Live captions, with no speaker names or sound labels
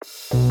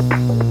Right,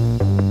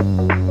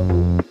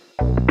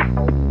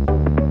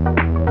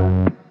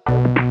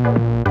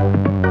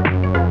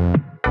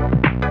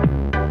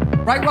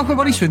 welcome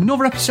everybody to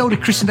another episode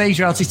of Chris and Dave's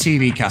Reality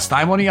TV Cast.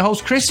 I'm one of your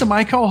hosts, Chris, and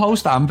my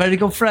co-host and very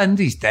good friend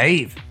is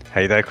Dave.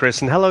 Hey there,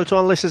 Chris, and hello to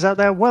our listeners out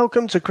there.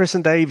 Welcome to Chris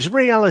and Dave's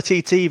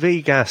Reality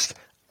TV Cast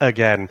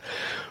again.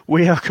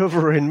 We are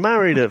covering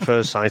Married at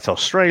First Sight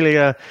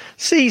Australia,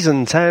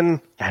 Season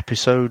 10,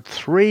 Episode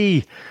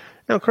 3.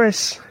 Now,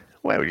 Chris,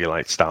 where would you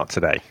like to start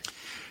today?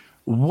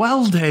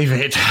 Well,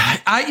 David,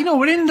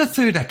 we're in the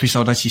third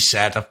episode, as you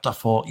said. I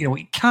thought,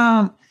 we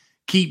can't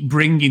keep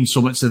bringing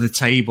something to the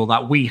table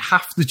that we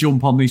have to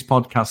jump on this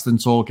podcast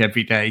and talk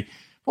every day.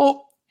 But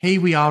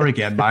here we are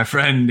again, my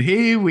friend.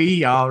 Here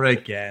we are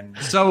again.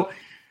 So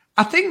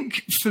I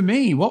think for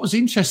me, what was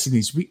interesting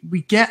is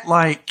we get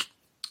a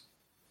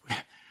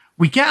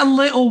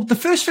little. The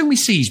first thing we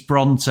see is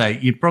Bronte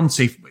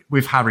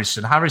with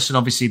Harrison. Harrison,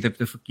 obviously, the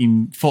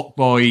fucking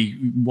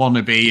fuckboy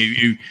wannabe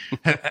who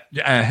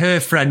her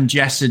friend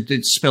Jess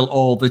had spilt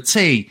all the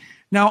tea.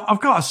 Now,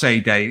 I've got to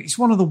say, Dave, it's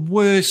one of the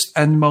worst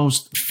and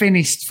most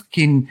finished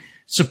fucking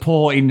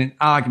supporting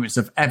arguments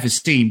I've ever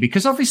seen,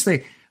 because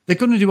obviously they're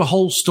going to do a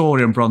whole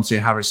story on Bronte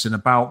and Harrison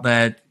about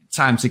their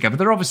time together.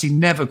 They're obviously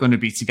never going to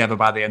be together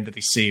by the end of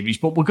this series,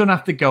 but we're going to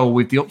have to go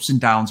with the ups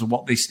and downs of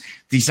what this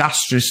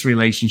disastrous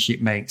relationship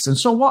makes. And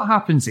so what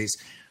happens is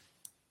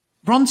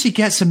Bronte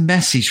gets a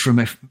message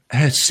from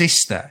her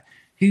sister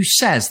who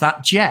says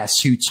that Jess,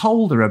 who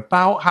told her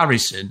about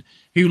Harrison,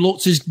 who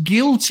looked as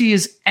guilty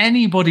as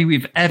anybody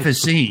we've ever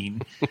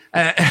seen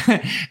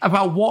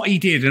about what he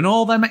did and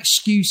all them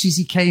excuses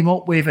he came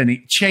up with, and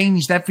it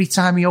changed every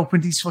time he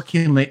opened his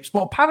fucking lips.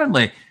 But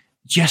apparently,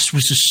 Jess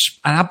was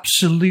an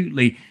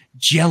absolutely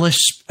jealous,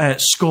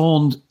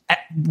 scorned,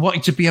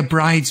 wanted to be a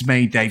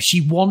bridesmaid, Dave. She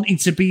wanted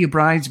to be a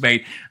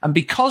bridesmaid. And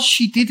because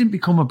she didn't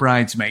become a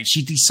bridesmaid,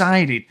 she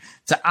decided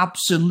to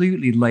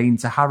absolutely lay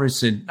into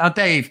Harrison. Now,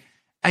 Dave,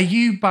 are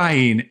you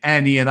buying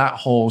any of that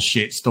whole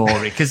shit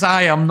story? Because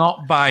I am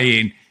not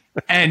buying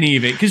any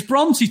of it. Because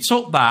Bronte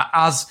took that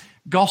as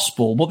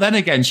gospel, but then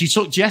again, she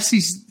took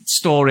Jesse's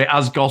story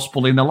as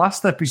gospel in the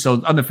last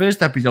episode, on the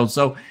first episode.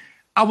 So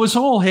I was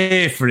all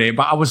here for it,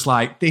 but I was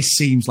like, this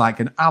seems like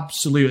an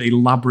absolute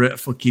elaborate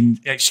fucking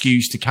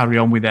excuse to carry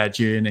on with their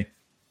journey.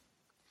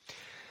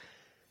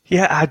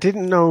 Yeah, I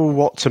didn't know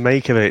what to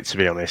make of it, to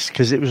be honest,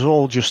 because it was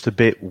all just a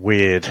bit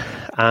weird.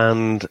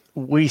 And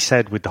we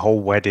said with the whole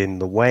wedding,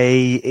 the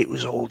way it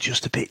was all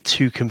just a bit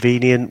too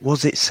convenient.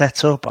 Was it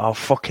set up? Oh,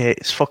 fuck it.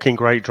 It's fucking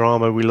great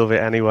drama. We love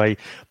it anyway.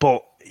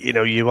 But,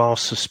 you are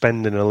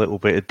suspending a little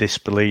bit of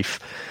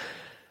disbelief.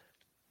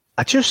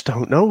 I just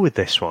don't know with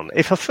this one.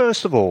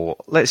 First of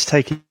all, let's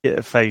take it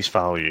at face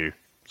value.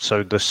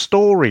 So the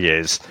story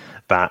is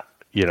that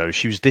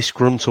she was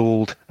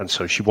disgruntled, and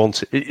so she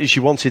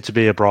wanted to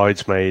be a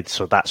bridesmaid,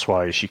 so that's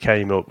why she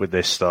came up with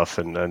this stuff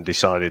and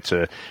decided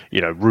to,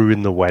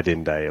 ruin the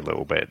wedding day a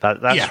little bit.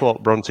 That's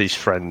what Bronte's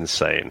friend's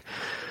saying.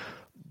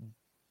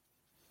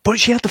 But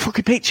she had the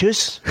fucking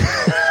pictures.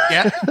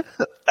 Yeah.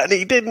 And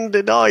he didn't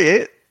deny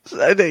it.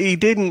 And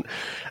he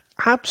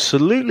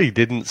absolutely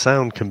didn't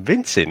sound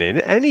convincing in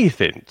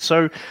anything.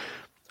 So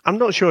I'm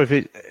not sure if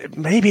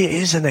maybe it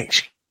is an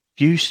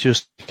excuse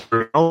just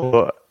for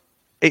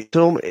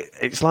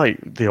it's like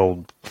the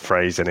old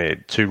phrase in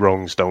it, two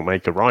wrongs don't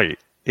make a right.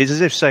 It's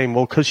as if saying,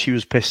 well, because she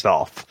was pissed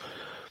off,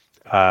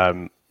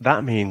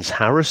 that means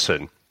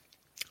Harrison.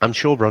 I'm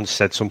sure Bronte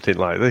said something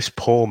like, this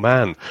poor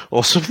man,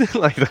 or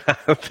something like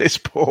that. This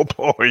poor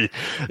boy,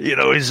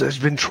 has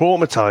been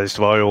traumatized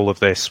by all of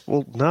this.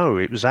 Well, no,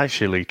 it was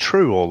actually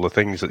true, all the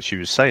things that she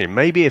was saying.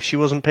 Maybe if she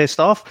wasn't pissed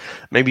off,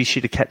 maybe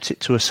she'd have kept it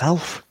to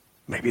herself.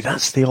 Maybe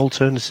that's the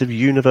alternative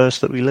universe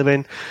that we live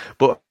in.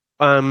 But,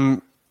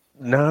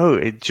 no,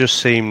 it just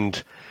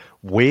seemed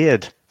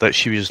weird that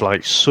she was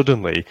like,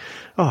 suddenly,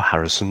 oh,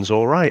 Harrison's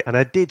all right. And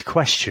I did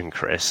question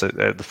Chris at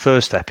the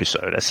first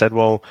episode. I said,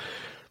 well,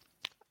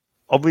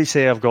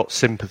 obviously I've got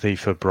sympathy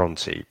for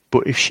Bronte,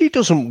 but if she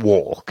doesn't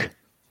walk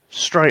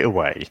straight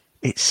away,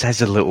 it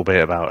says a little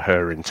bit about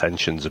her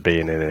intentions of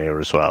being in here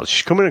as well.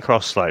 She's coming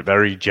across like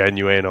very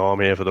genuine, I'm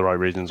here for the right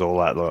reasons, all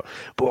that. Look.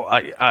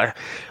 But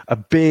a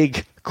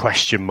big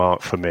question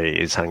mark for me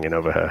is hanging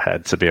over her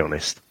head, to be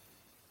honest.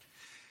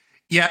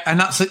 Yeah, and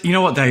that's, you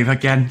know what, Dave,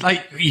 again,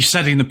 like you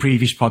said in the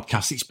previous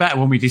podcast, it's better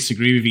when we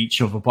disagree with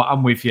each other, but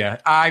I'm with you.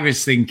 I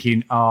was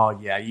thinking, oh,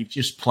 yeah, you're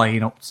just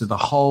playing up to the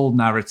whole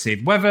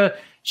narrative. Whether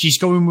she's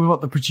going with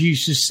what the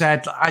producers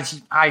said,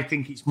 I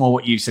think it's more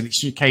what you said.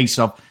 It's a case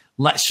of,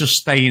 let's just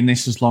stay in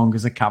this as long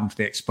as I can for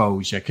the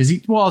exposure. Because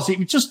it was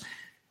just,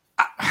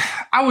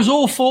 I was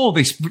all for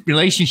this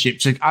relationship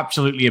to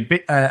absolutely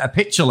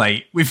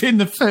capitulate within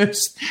the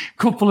first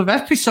couple of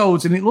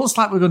episodes, and it looks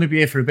like we're going to be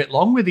here for a bit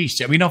long with these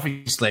two. I mean,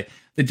 obviously,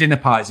 the dinner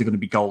parties are going to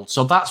be gold,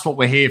 so that's what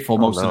we're here for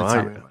most of the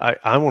time.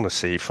 I want to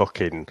see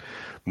fucking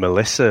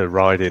Melissa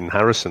riding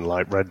Harrison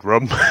like red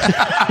rum.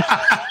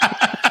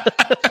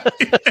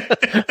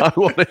 I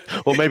want it,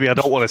 or maybe I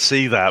don't want to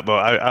see that,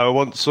 but I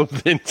want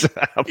something to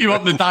happen. You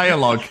want the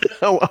dialogue?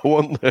 I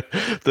want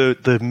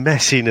the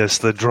messiness,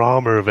 the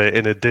drama of it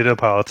in a dinner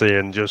party,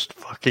 and just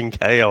fucking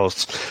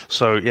chaos.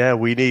 So yeah,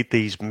 we need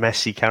these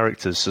messy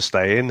characters to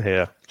stay in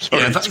here.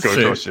 Sorry, that's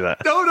true.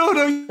 That. No,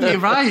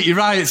 you're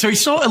right. So he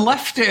sort of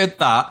left it at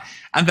that,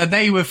 and then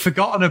they were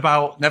forgotten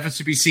about, never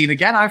to be seen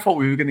again. I thought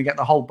we were going to get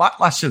the whole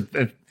backlash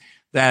of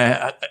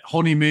their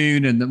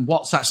honeymoon and then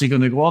what's actually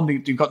going to go on.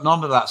 They've got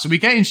none of that. So we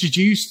get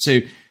introduced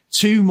to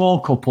two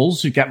more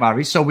couples who get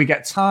married. So we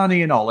get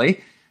Tani and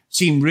Ollie.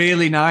 Seem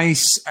really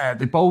nice.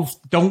 They both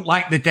don't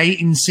like the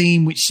dating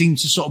scene, which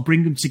seems to sort of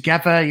bring them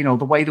together. You know,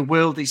 the way the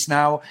world is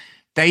now.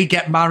 They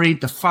get married.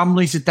 The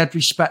families are dead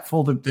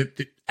respectful.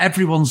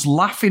 Everyone's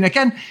laughing.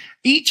 Again,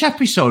 each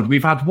episode,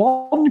 we've had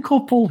one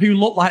couple who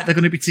look like they're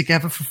going to be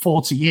together for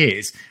 40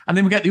 years. And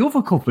then we get the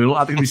other couple who look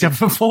like they're going to be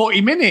together for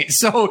 40 minutes.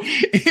 So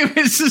it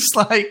was just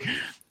like,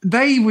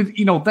 they were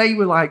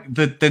like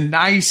the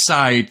nice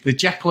side, the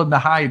Jekyll and the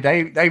Hyde.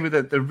 They were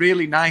the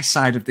really nice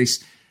side of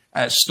this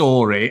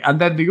story.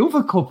 And then the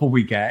other couple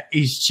we get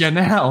is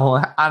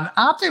Janelle and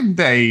Adam,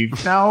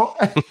 Dave. Now,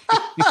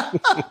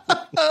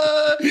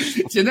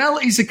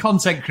 Janelle is a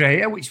content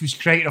creator, which was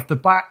created off the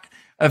back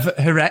of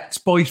her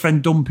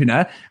ex-boyfriend dumping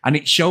her, and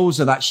it shows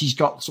her that she's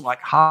got something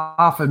like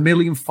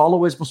 500,000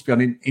 followers, must be on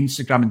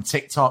Instagram and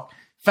TikTok.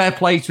 Fair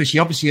play to her. She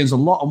obviously earns a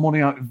lot of money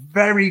out.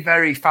 Very,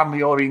 very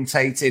family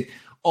orientated,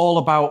 all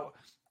about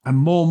a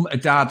mum, a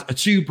dad, a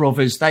two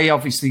brothers. They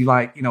obviously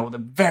they're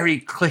very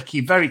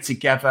cliquey, very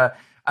together.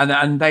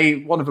 And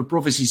one of her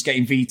brothers is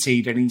getting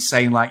VT'd, and he's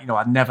saying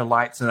I never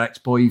liked her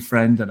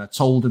ex-boyfriend, and I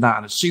told her that.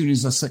 And as soon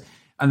as I said,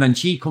 and then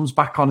she comes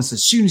back on and says,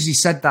 as soon as he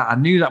said that, I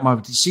knew that my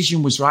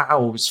decision was right,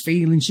 how I was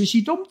feeling. So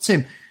she dumped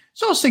him.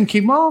 So I was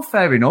thinking, well,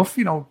 fair enough,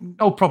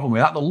 no problem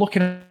with that. They're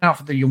looking out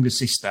for the younger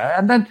sister.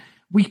 And then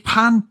we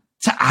pan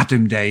to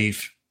Adam,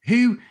 Dave,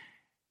 who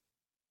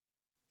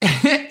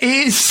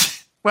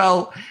is,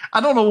 well, I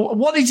don't know.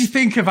 What did you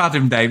think of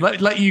Adam, Dave?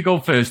 Let you go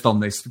first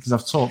on this, because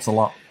I've talked a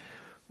lot.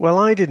 Well,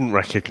 I didn't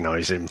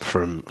recognise him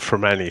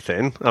from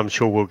anything. I'm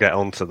sure we'll get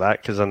onto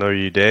that, because I know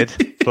you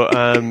did.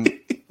 But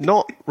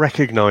not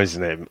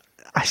recognising him,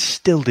 I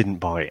still didn't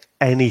buy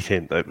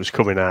anything that was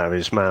coming out of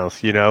his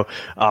mouth.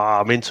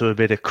 I'm into a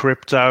bit of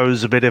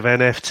cryptos, a bit of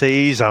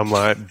NFTs. I'm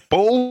like,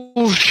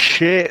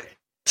 bullshit.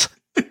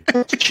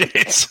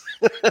 Shit.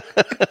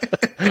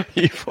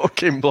 You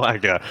fucking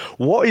blagger.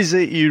 What is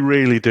it you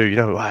really do?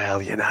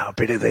 A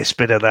bit of this,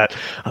 bit of that.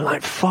 I'm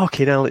like,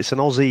 fucking hell, it's an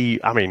Aussie.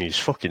 I mean, he's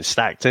fucking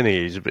stacked, isn't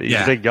he? He's a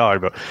big guy,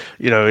 but,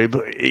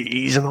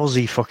 he's an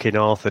Aussie fucking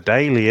Arthur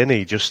Daly, isn't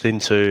he? Just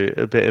into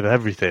a bit of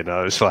everything.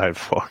 I was like,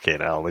 fucking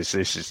hell, this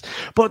is...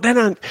 But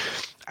then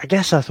I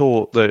guess I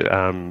thought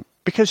that...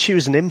 because she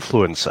was an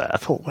influencer, I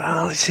thought,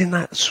 well, it's in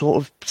that sort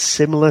of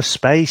similar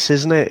space,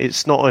 isn't it?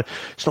 It's not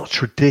a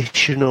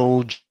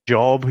traditional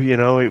job,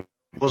 It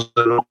wasn't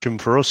an option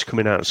for us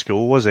coming out of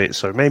school, was it?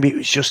 So maybe it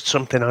was just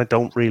something I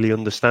don't really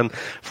understand.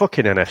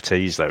 Fucking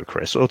NFTs, though,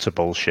 Chris, utter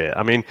bullshit.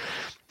 I mean,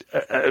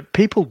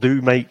 people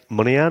do make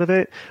money out of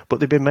it, but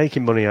they've been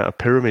making money out of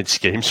pyramid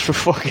schemes for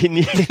fucking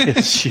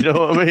years. You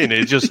know what I mean?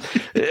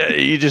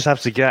 You just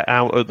have to get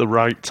out at the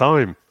right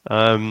time.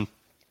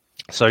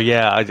 So,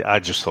 yeah, I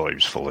just thought he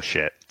was full of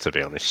shit, to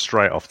be honest,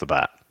 straight off the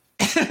bat.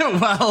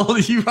 Well,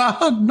 you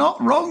are not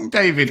wrong,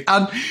 David.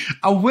 And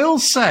I will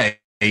say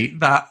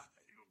that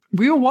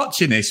we were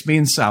watching this, me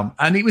and Sam,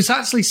 and it was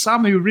actually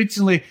Sam who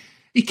originally...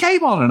 He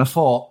came on and I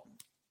thought,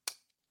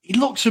 he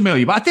looks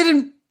familiar, but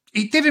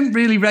he didn't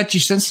really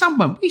register. And Sam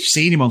went, we've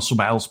seen him on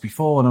somewhere else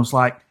before. And I was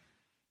like,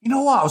 you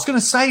know what? I was going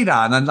to say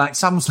that. And then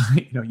Sam's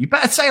like, you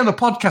better say on the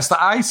podcast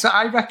that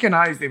I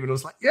recognised him. And I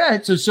was like,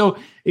 yeah. So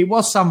it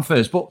was Sam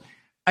first. But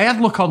I had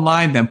a look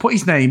online then, put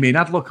his name in,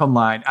 had a look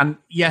online. And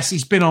yes,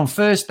 he's been on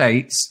First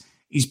Dates.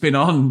 He's been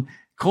on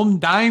Come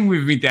Dine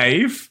With Me,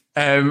 Dave,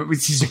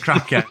 which is a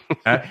cracker.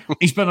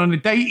 He's been on a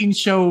dating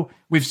show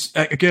with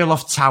a girl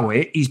off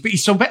Towie.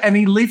 And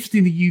he lived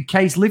in the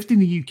UK. He's lived in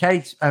the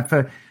UK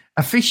for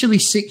officially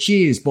 6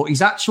 years, but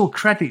his actual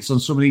credits on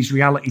some of these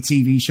reality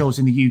TV shows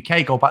in the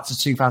UK go back to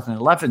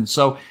 2011.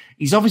 So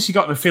he's obviously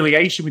got an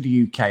affiliation with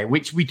the UK,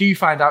 which we do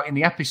find out in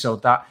the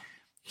episode that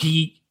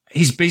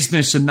his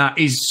business and that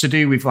is to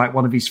do with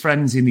one of his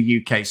friends in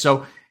the UK.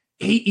 So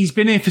he's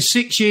been here for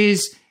 6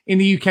 years in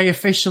the UK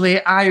officially.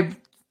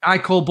 I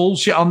call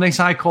bullshit on this.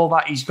 I call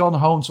that he's gone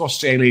home to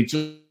Australia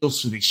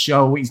just for this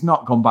show. He's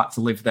not gone back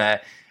to live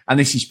there. And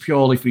this is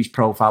purely for his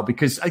profile,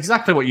 because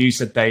exactly what you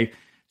said, Dave.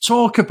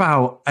 Talk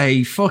about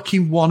a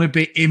fucking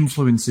wannabe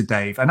influencer,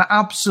 Dave. An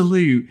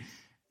absolute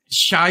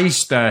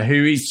shyster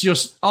who is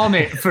just on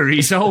it for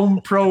his own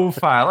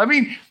profile. I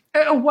mean,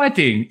 at a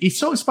wedding, he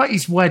talks about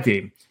his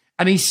wedding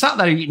and he's sat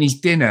there eating his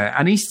dinner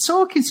and he's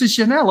talking to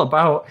Janelle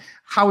about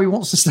how he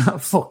wants to start a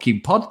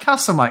fucking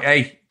podcast. I'm like,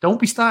 hey,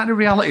 don't be starting a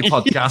reality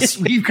podcast.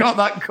 We've got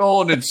that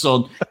cornered,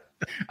 son.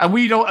 And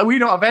we don't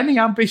have any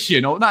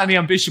ambition, or not any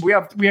ambition.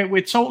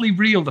 We're totally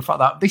real. The fact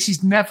that this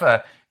is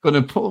never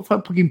going to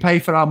fucking pay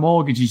for our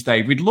mortgages,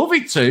 Dave. We'd love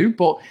it to,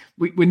 but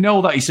we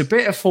know that it's a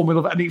bit of fun. We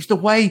love it, and it's the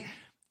way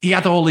he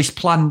had all this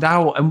planned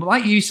out. And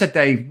like you said,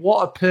 Dave,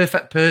 what a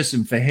perfect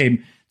person for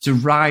him to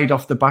ride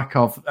off the back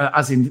of,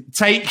 as in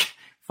take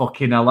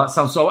fucking hell. That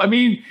sounds so. I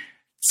mean,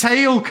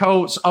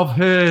 tailcoats of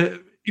her,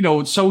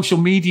 social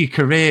media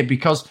career,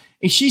 because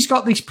if she's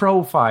got this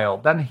profile,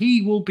 then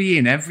he will be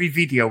in every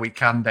video we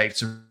can, Dave,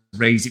 to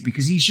raise it,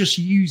 because he's just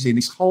using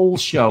this whole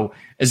show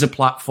as a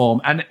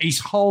platform, and his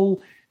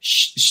whole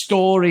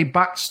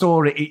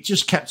backstory, it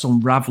just kept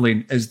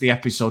unraveling as the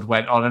episode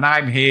went on. And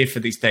I'm here for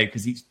this, Dave,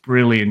 because it's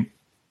brilliant.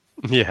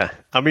 Yeah,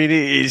 I mean,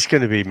 it's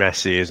going to be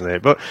messy, isn't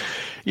it? But,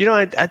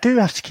 I do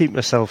have to keep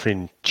myself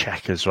in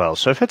check as well.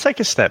 So if I take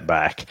a step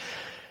back,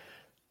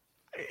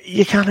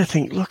 you kind of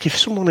think, look, if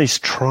someone is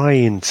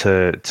trying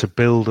to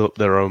build up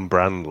their own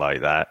brand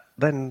like that,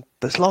 then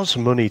there's lots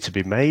of money to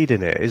be made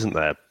in it, isn't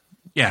there?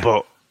 Yeah.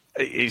 But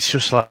it's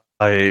just like,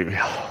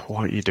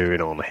 what are you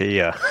doing on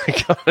here?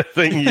 kind of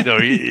thing,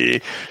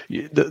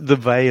 the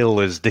veil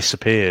has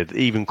disappeared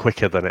even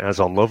quicker than it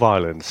has on Love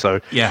Island. So,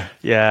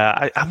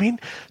 I mean,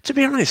 to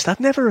be honest, I've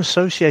never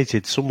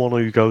associated someone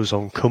who goes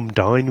on Come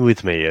Dine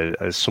With Me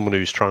as someone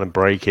who's trying to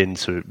break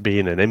into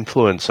being an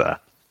influencer.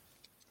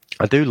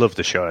 I do love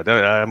the show.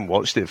 I haven't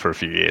watched it for a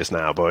few years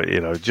now, but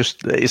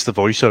just it's the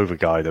voiceover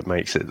guy that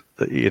makes it.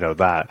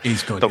 That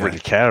he's good. Don't really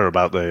care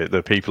about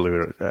the people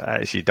who are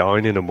actually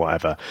dining and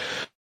whatever.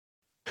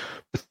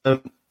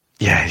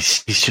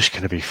 He's just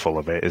going to be full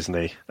of it, isn't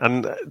he?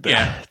 And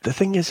the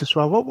thing is as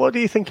well, what do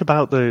you think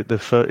about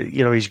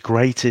his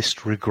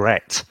greatest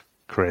regret,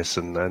 Chris,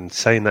 and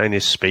saying that in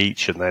his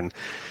speech, and then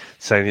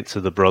saying it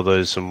to the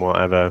brothers and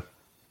whatever?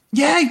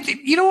 Yeah,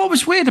 what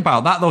was weird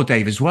about that though,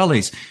 Dave, as well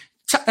is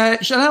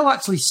Chanel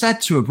actually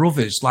said to her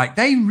brothers, like,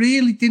 they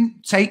really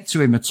didn't take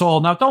to him at all.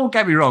 Now, don't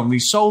get me wrong,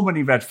 there's so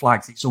many red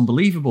flags, it's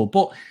unbelievable.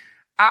 But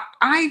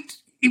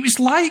it was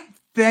like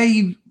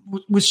they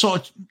were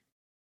sort of,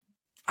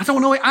 I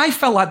don't know, I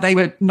felt like they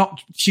were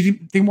not, she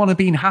didn't want to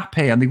be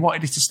happy, and they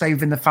wanted it to stay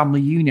within the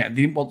family unit.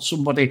 They didn't want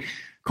somebody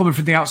coming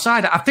from the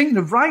outside. I think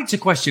they're right to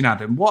question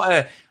Adam. What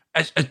a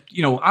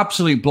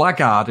absolute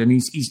blackguard, and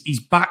his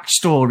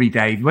backstory,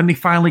 Dave, when they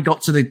finally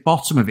got to the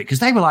bottom of it, because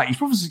they were like, his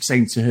brothers were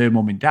saying to her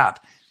mum and dad,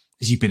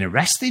 has he been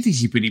arrested?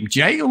 Has he been in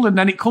jail? And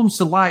then it comes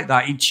to light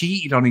that he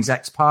cheated on his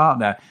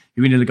ex-partner,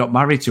 who he nearly got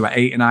married to at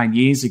 8 or 9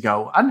 years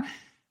ago. And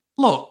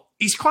look,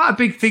 it's quite a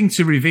big thing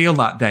to reveal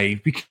that,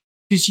 Dave,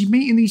 because you're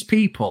meeting these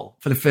people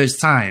for the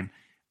first time.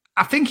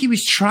 I think he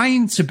was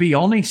trying to be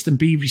honest and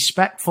be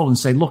respectful and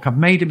say, look, I've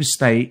made a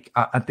mistake.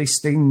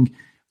 This thing,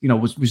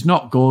 was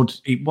not good.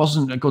 It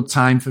wasn't a good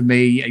time for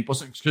me. It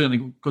wasn't certainly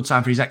a good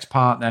time for his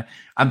ex-partner.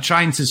 I'm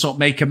trying to sort of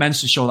make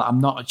amends to show that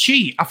I'm not a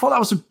cheat. I thought that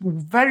was a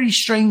very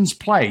strange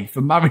play for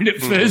Married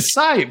at First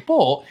Sight,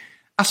 but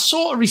I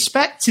sort of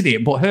respected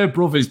it. But her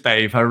brothers,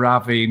 Dave, are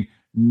having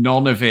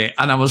none of it.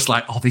 And I was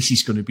like, oh, this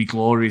is going to be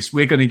glorious.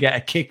 We're going to get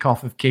a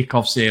kickoff of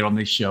kickoffs here on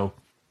this show.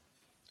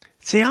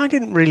 See, I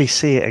didn't really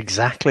see it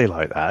exactly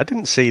like that. I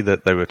didn't see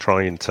that they were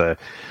trying to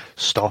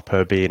stop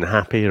her being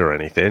happy or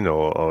anything,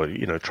 or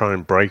try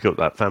and break up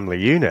that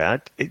family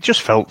unit. It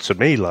just felt to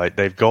me like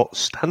they've got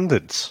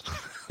standards,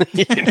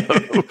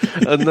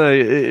 and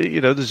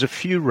there's a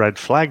few red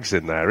flags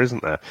in there,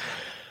 isn't there?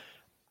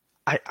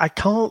 I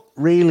can't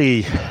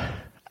really.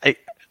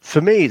 For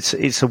me,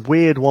 it's a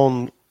weird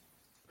one,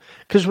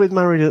 because with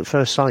Married at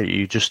First Sight,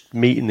 you just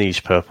meeting these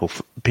people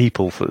for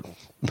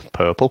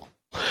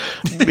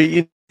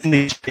meeting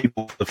these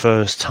people for the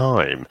first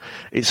time.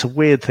 It's a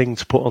weird thing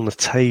to put on the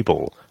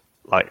table,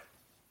 like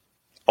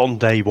on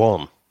day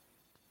one.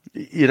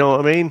 You know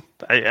what I mean?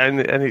 And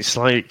it's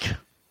like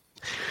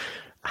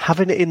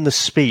having it in the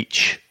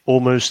speech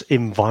almost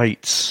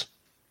invites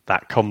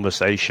that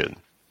conversation.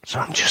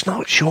 So I'm just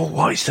not sure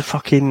what is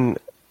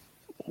the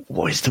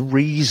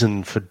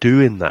reason for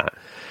doing that,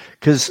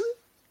 because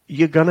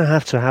you're going to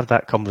have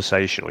that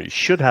conversation, or you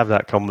should have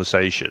that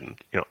conversation,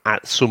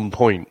 at some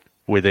point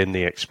within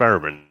the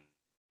experiment.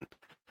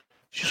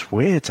 It's just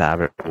weird to have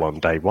it on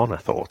day one, I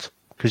thought,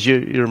 because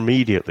you're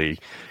immediately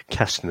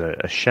casting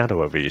a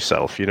shadow over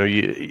yourself.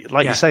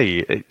 You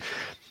say,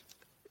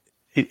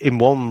 in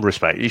one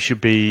respect, you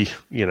should be,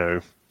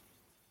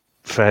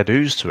 fair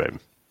dues to him.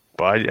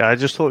 But I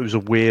just thought it was a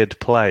weird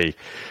play.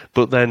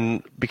 But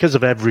then, because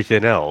of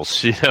everything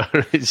else,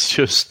 it's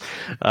just,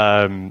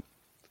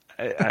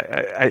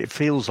 it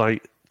feels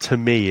like, to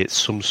me, it's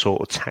some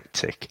sort of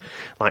tactic.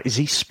 Like, is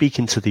he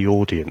speaking to the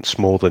audience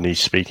more than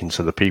he's speaking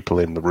to the people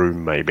in the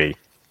room, maybe?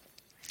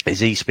 Is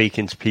he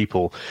speaking to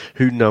people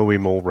who know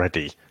him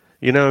already?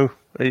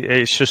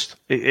 It's just,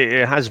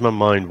 it has my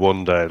mind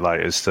wonder,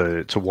 like, as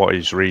to what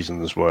his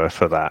reasons were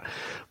for that.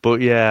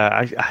 But yeah,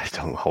 I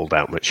don't hold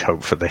out much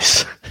hope for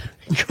this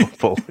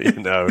couple,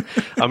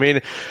 I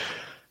mean,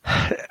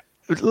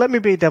 let me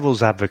be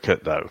devil's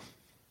advocate, though.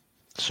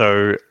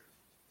 So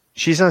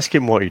she's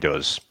asking what he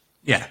does.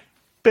 Yeah.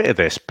 Bit of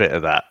this, bit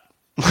of that.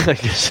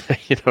 like you say,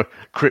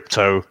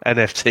 crypto,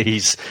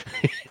 NFTs,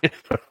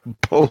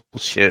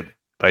 bullshit,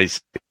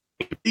 basically.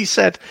 He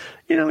said,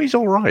 he's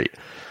all right.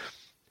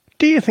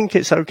 Do you think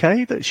it's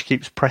okay that she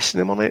keeps pressing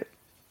him on it?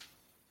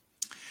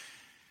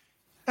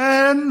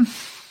 I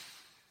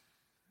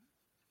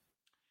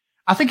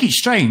think it's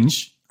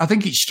strange. I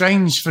think it's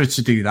strange for her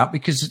to do that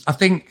because I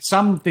think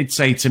Sam did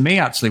say to me,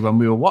 actually, when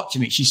we were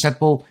watching it, she said,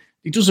 well,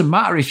 it doesn't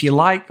matter if you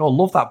like or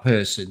love that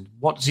person.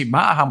 What does it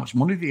matter how much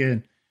money they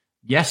earn?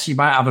 Yes, you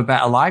might have a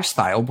better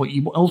lifestyle, but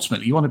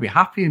ultimately you want to be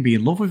happy and be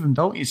in love with them,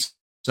 don't you?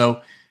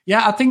 So,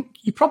 yeah, I think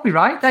you're probably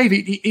right, Dave.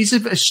 It is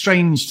a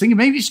strange thing.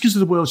 Maybe it's because of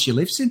the world she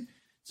lives in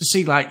to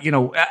see, like,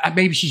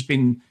 maybe she's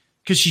been,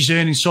 because she's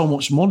earning so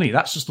much money,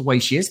 that's just the way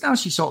she is now.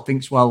 She sort of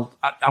thinks, well,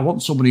 I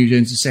want somebody who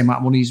earns the same amount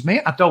of money as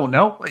me. I don't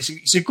know.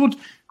 It's a good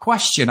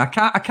question. I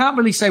can't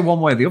really say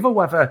one way or the other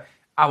whether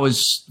I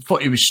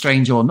thought it was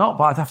strange or not,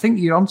 but I think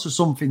you're onto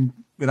something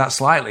with that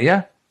slightly,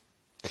 yeah?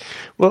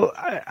 Well,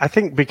 I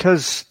think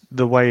because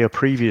the way a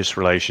previous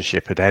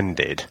relationship had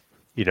ended,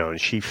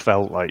 and she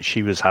felt like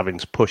she was having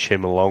to push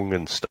him along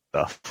and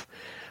stuff,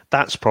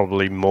 that's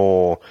probably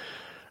more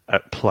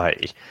at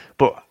play.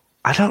 But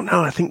I don't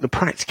know. I think the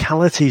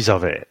practicalities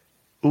of it,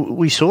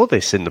 we saw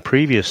this in the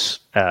previous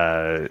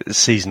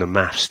season of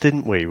Maths,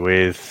 didn't we?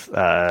 With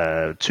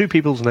two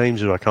people's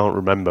names who I can't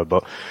remember.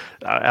 But,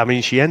 I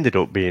mean, she ended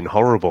up being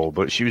horrible,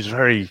 but she was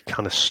very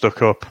kind of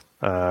stuck up.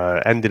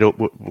 Ended up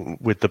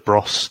with the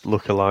Bros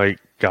lookalike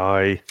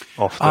guy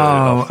off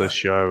the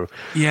show.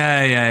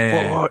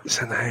 Yeah. What's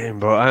her name?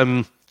 But I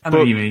know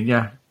what you mean,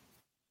 yeah.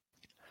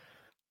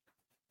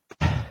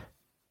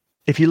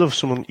 If you love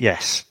someone,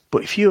 yes.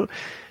 But if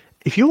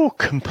you're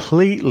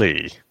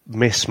completely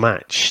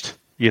mismatched,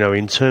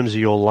 in terms of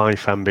your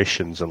life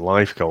ambitions and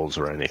life goals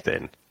or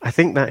anything, I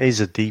think that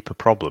is a deeper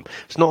problem.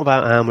 It's not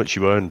about how much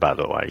you earn, by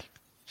the way.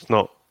 It's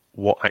not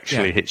what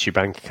actually hits your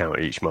bank account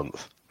each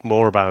month.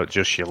 More about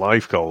just your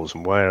life goals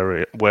and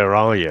where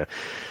are you,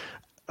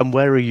 and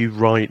where are you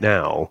right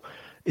now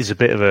is a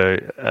bit of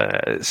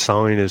a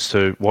sign as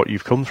to what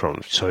you've come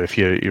from. So if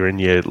you're in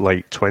your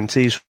late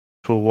 20s,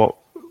 well,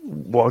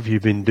 what have you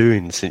been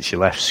doing since you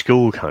left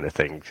school, kind of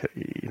thing?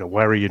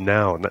 Where are you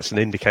now? And that's an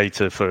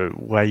indicator for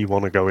where you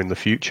want to go in the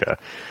future.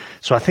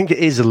 So I think it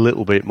is a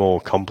little bit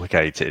more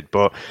complicated,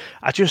 but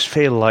I just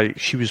feel like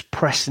she was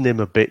pressing him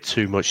a bit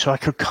too much. So I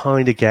could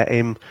kind of get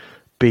him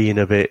being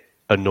a bit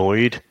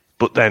annoyed.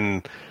 But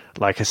then,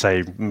 like I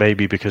say,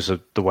 maybe because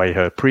of the way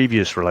her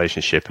previous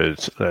relationship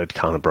had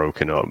kind of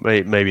broken up,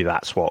 maybe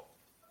that's why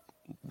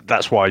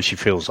she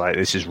feels like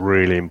this is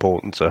really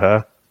important to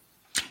her.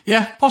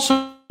 Yeah,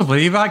 possibly.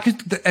 Right,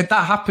 because that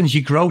happens,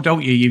 you grow,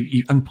 don't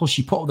you? And plus,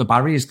 you put up the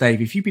barriers, Dave.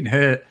 If you've been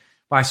hurt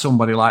by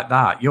somebody like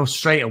that, you're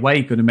straight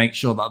away going to make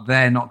sure that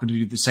they're not going to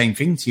do the same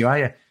thing to you, are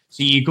you?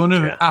 So you're going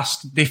to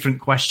ask different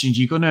questions.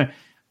 You're going to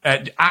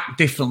act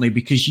differently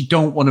because you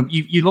don't want to.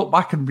 You look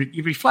back and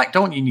you reflect,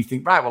 don't you? And you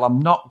think, right, well, I'm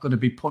not going to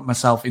be putting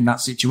myself in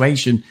that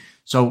situation.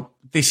 So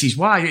this is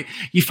why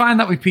you find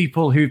that with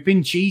people who've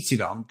been cheated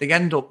on, they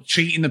end up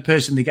treating the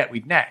person they get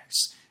with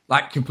next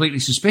like completely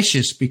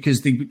suspicious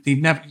because they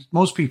never.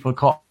 Most people are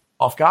caught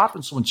off guard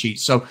when someone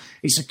cheats. So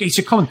it's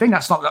a common thing.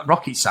 That's not that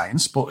rocket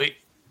science, but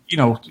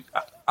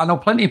I know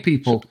plenty of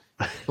people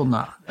done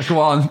that.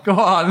 Go on. So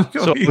I'll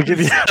give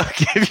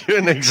you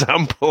an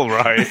example,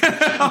 right?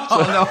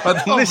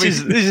 This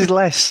is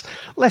less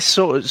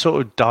sort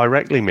of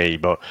directly me,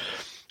 but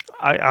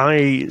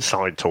I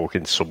started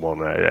talking to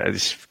someone.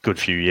 It's a good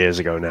few years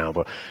ago now,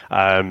 but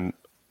and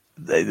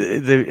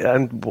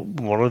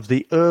one of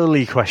the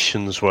early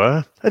questions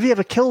were, "Have you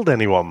ever killed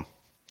anyone?"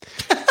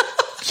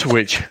 to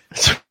which,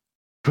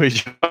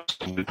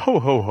 ho,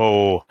 ho,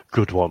 ho,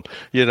 good one.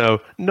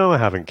 No, I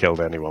haven't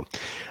killed anyone.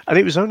 And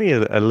it was only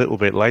a little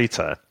bit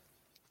later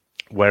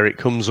where it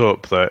comes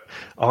up that,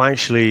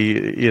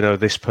 actually,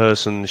 this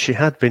person, she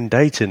had been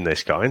dating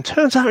this guy, and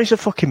turns out he's a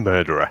fucking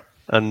murderer.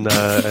 And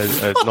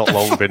had not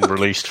long been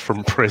released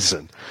from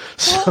prison.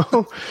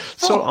 So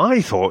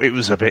I thought it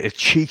was a bit of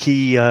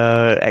cheeky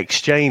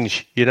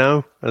exchange,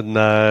 and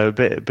a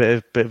bit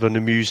of an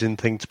amusing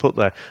thing to put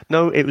there.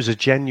 No, it was a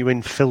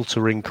genuine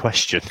filtering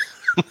question.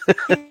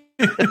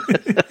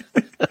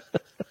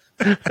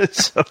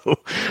 So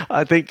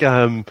I think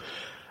your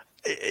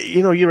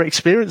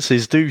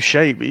experiences do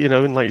shape,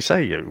 and like you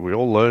say, we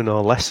all learn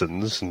our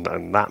lessons,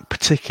 and that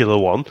particular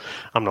one,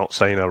 I'm not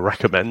saying I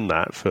recommend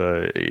that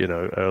for,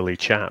 early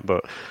chat,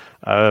 but,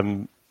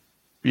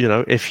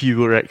 if you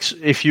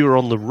were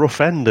on the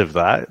rough end of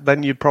that,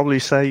 then you'd probably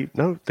say,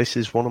 no, this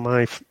is one of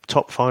my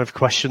top 5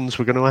 questions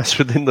we're going to ask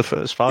within the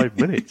first 5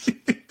 minutes.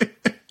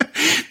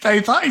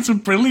 Dave, that is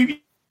brilliant.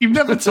 You've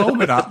never told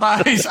me that.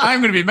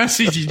 I'm going to be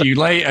messaging you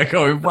later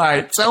going,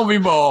 right, tell me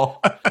more.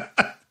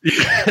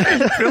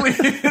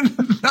 Brilliant.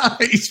 That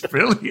is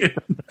brilliant.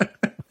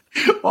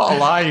 What a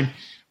line.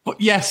 But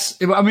yes,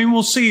 I mean,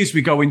 we'll see as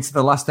we go into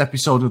the last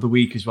episode of the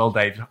week as well,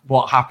 Dave,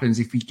 what happens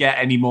if we get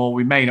any more.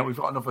 We may not. We've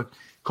got another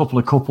couple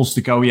of couples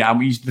to go,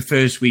 and the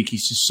first week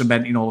is just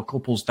cementing all the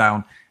couples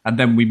down, and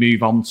then we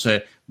move on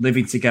to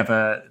living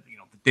together,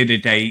 the dinner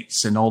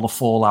dates and all the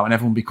fallout, and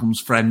everyone becomes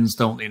friends,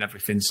 don't they, and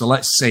everything. So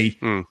let's see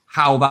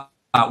how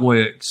that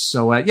works.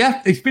 So,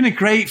 it's been a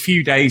great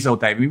few days, though,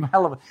 Dave. I mean,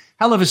 hell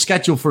of a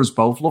schedule for us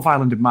both. Love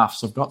Island and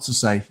Maths, I've got to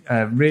say.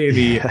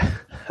 Really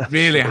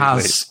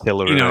has.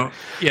 Killer,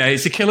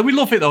 it's a killer. We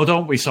love it, though,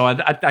 don't we? So I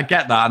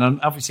get that. And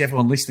obviously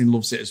everyone listening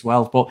loves it as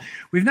well. But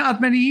we've not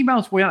had many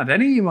emails. We haven't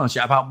had any emails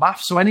yet about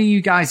Maths. So any of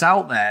you guys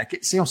out there,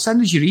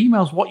 send us your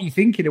emails. What are you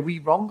thinking? Are we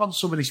wrong on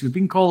some of this? We've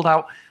been called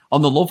out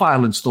on the Love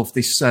Island stuff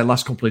this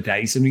last couple of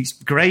days, and it's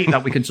great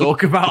that we can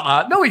talk about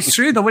that. No, it's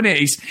true though,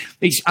 isn't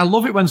it? I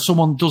love it when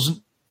someone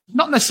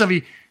not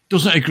necessarily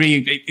doesn't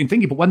agree in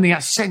thinking, but when they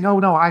actually say, no,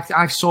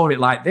 I saw it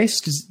like this,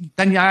 because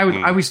then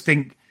I always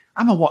think,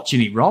 am I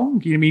watching it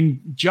wrong? You know what I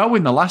mean? Jo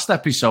in the last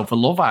episode for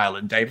Love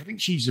Island, Dave, I think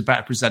she's a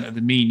better presenter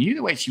than me and you,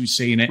 the way she was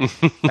seeing it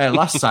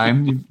last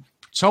time. You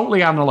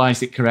totally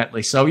analysed it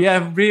correctly. So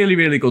yeah, really,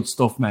 really good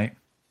stuff, mate.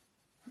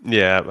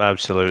 Yeah,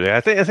 absolutely.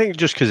 I think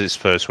just because it's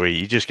first week,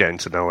 you're just getting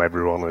to know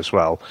everyone as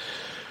well.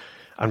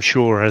 I'm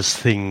sure as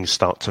things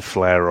start to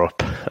flare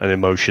up and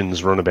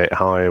emotions run a bit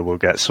higher, we'll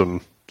get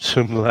some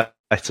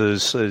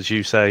letters, as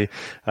you say,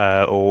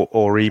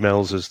 or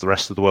emails, as the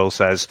rest of the world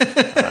says. Them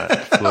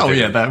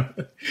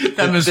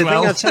as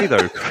well.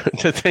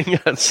 The thing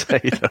I'd say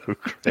though,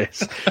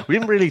 Chris, we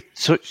didn't really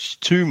touch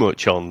too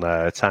much on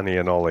Tanny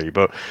and Ollie,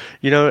 but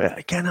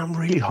again, I'm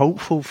really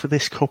hopeful for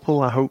this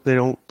couple. I hope they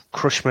don't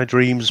crush my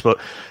dreams, but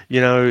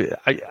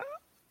I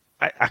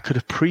could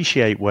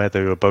appreciate where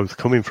they were both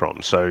coming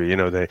from. So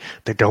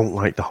they don't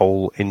like the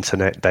whole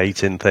internet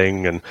dating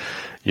thing, and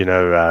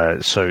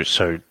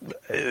so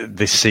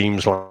this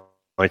seems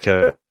like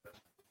a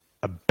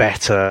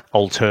better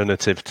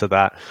alternative to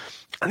that.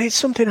 And it's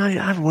something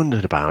I've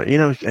wondered about,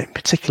 in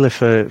particular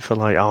for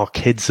like our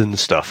kids and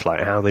stuff,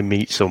 like how they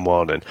meet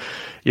someone. And,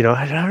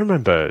 I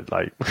remember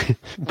like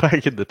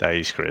back in the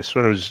days, Chris,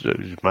 when I was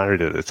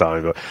married at the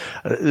time, but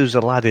there was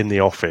a lad in the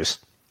office,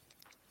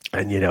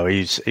 and,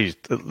 he's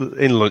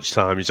in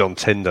lunchtime, he's on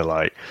Tinder,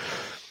 like,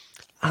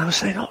 and I was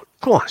saying, oh,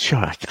 go on, sure,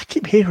 I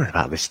keep hearing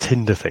about this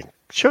Tinder thing.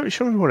 Show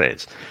me what it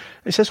is.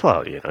 He says,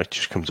 well, it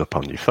just comes up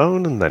on your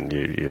phone, and then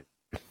you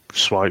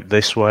swipe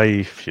this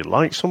way if you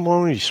like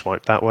someone, you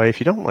swipe that way if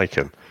you don't like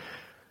them.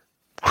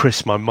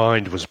 Chris, my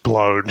mind was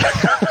blown.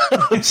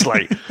 It's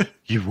like,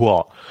 you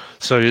what?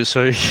 So in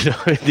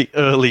the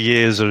early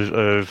years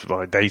of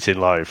my dating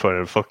life, when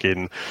I'm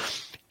fucking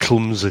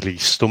clumsily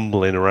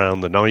stumbling around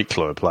the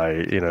nightclub,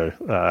 like,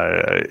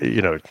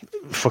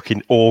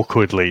 fucking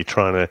awkwardly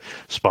trying to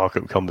spark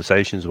up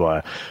conversations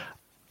where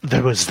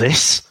there was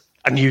this,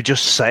 and you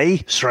just say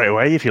straight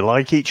away if you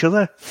like each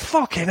other.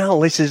 Fucking hell,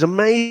 this is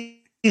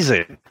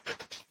amazing.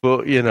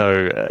 But,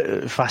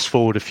 fast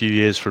forward a few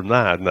years from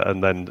that,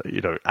 and then,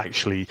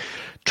 actually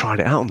trying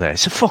it out on there,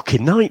 it's a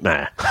fucking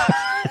nightmare.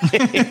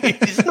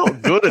 It's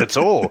not good at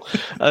all.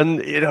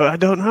 And, I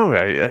don't know.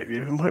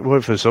 It might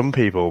work for some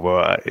people,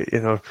 but,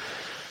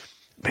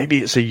 maybe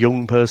it's a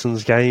young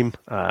person's game.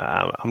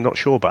 I'm not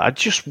sure, but I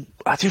just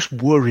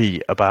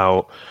worry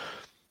about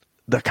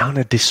the kind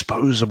of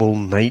disposable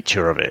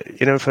nature of it.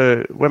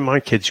 For when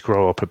my kids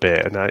grow up a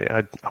bit, and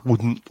I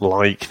wouldn't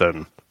like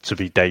them to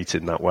be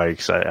dating that way,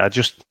 because I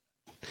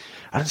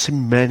don't see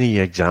many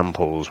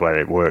examples where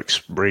it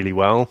works really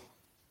well.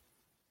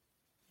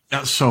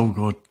 That's so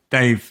good,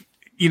 Dave.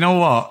 You know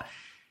what?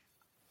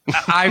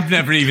 I've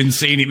never even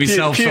seen it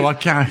myself, so I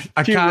can't.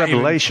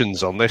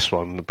 Revelations on this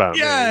one about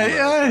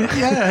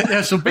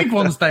yeah. Some big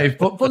ones, Dave.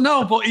 But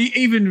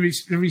even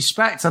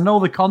respect. I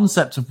know the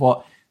concept of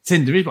what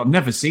Tinder is, but I've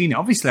never seen it.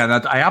 Obviously, and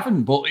I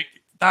haven't. But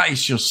that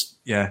is just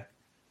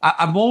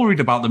I'm more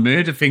worried about the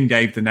murder thing,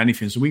 Dave, than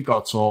anything. So we've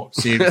got to talk.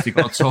 Seriously,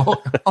 got to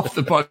talk off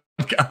the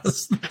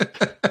podcast.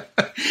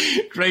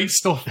 Great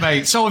stuff,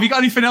 mate. So have you got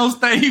anything else,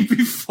 Dave,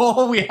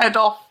 before we head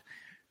off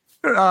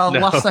for our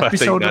last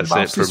episode of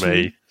Maths this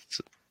week?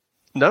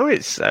 No,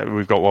 it's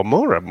we've got one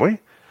more, haven't we?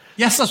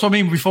 Yes, that's what I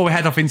mean. Before we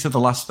head off into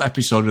the last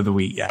episode of the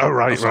week, yeah. Oh,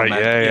 right,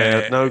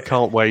 yeah. No,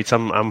 can't wait.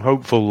 I'm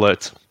hopeful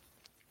that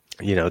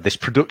this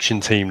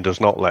production team does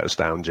not let us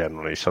down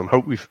generally. So I'm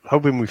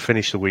hoping we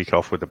finish the week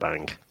off with a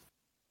bang.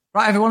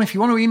 Right, everyone, if you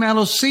want to email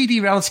us,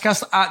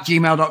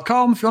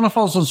 cdrealitycast@gmail.com. If you want to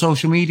follow us on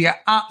social media,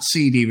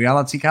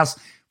 @cdrealitycast.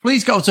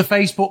 Please go to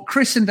Facebook,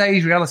 Chris and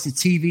Dave's Reality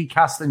TV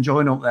Cast, and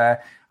join up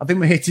there. I think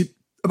we're hitting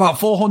about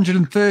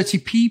 430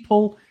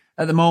 people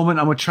at the moment,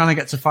 and we're trying to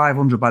get to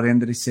 500 by the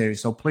end of this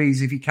series. So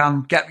please, if you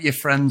can, get your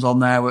friends on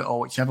there,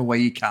 or whichever way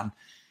you can.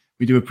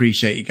 We do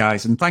appreciate you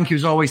guys. And thank you,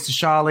 as always, to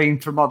Charlene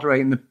for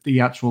moderating the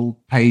actual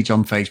page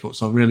on Facebook.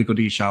 So really good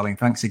of you, Charlene.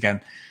 Thanks again.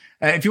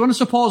 If you want to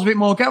support us a bit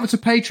more, get over to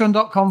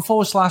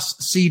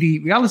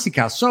patreon.com/CD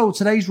RealityCast. So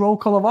today's roll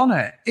call of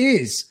honour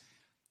is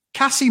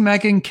Cassie,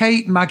 Megan,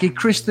 Kate, Maggie,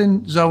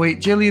 Kristen, Zoe,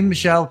 Gillian,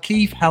 Michelle,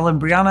 Keith, Helen,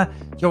 Brianna,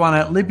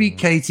 Joanna, Libby,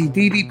 Katie,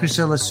 Dee Dee,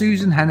 Priscilla,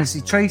 Susan, Hennessy,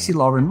 Tracy,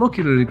 Lauren,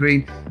 Lucky Lily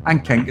Green,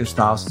 and Kent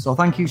Gustavs. So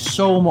thank you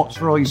so much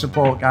for all your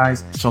support,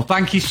 guys. So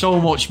thank you so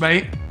much,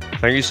 mate.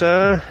 Thank you,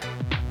 sir.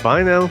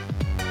 Bye now.